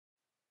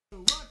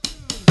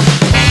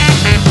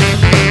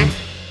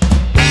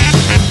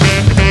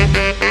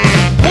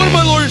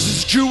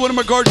Jew. One of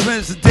my guardsmen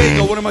is a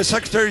dago. One of my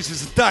secretaries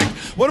is a dyke.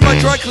 One of my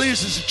dry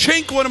cleaners is a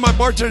chink. One of my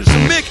bartenders is a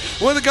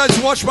mick. One of the guys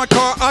who wash my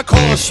car I call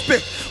a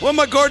spic. One of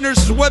my gardeners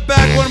is a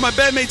wetback. One of my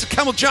bandmates is a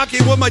camel, jockey.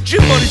 One of my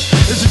gym buddies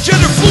is a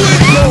gender fluid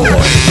boy.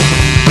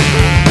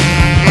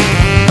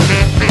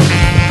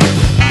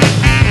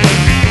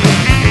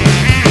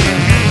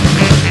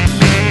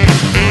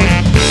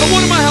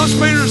 One of my house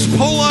painters is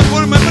Polack.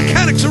 One of my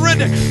mechanics is a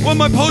redneck. One of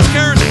my post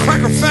carriers is a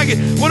cracka,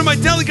 faggot. One of my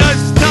deli guys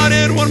is dyke.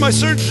 One of my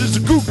surgeons is a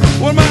gook.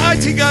 One of my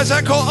IT guys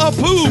I call a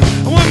poo.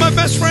 And one of my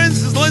best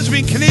friends is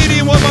lesbian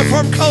Canadian. One of my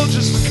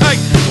pharmacologists is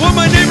kike. One of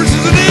my neighbors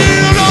is an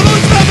idiot. No,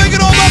 stop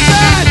making all about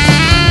that.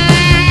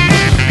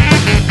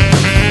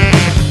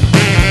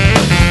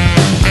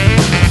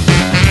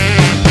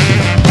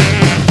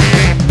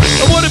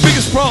 And one of the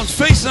biggest problems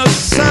facing our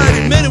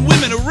society, men and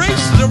women, are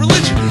race, a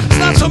religion. It's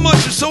not so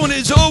much as someone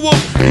is woke,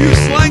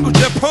 use language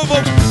that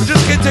provokes, or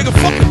just can't take a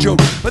fucking joke.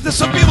 But there's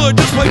some people that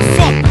are just like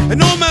fuck, and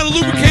no amount of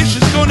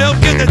lubrication is going to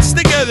help get that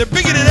stick out of their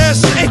bigoted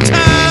ass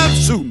anytime.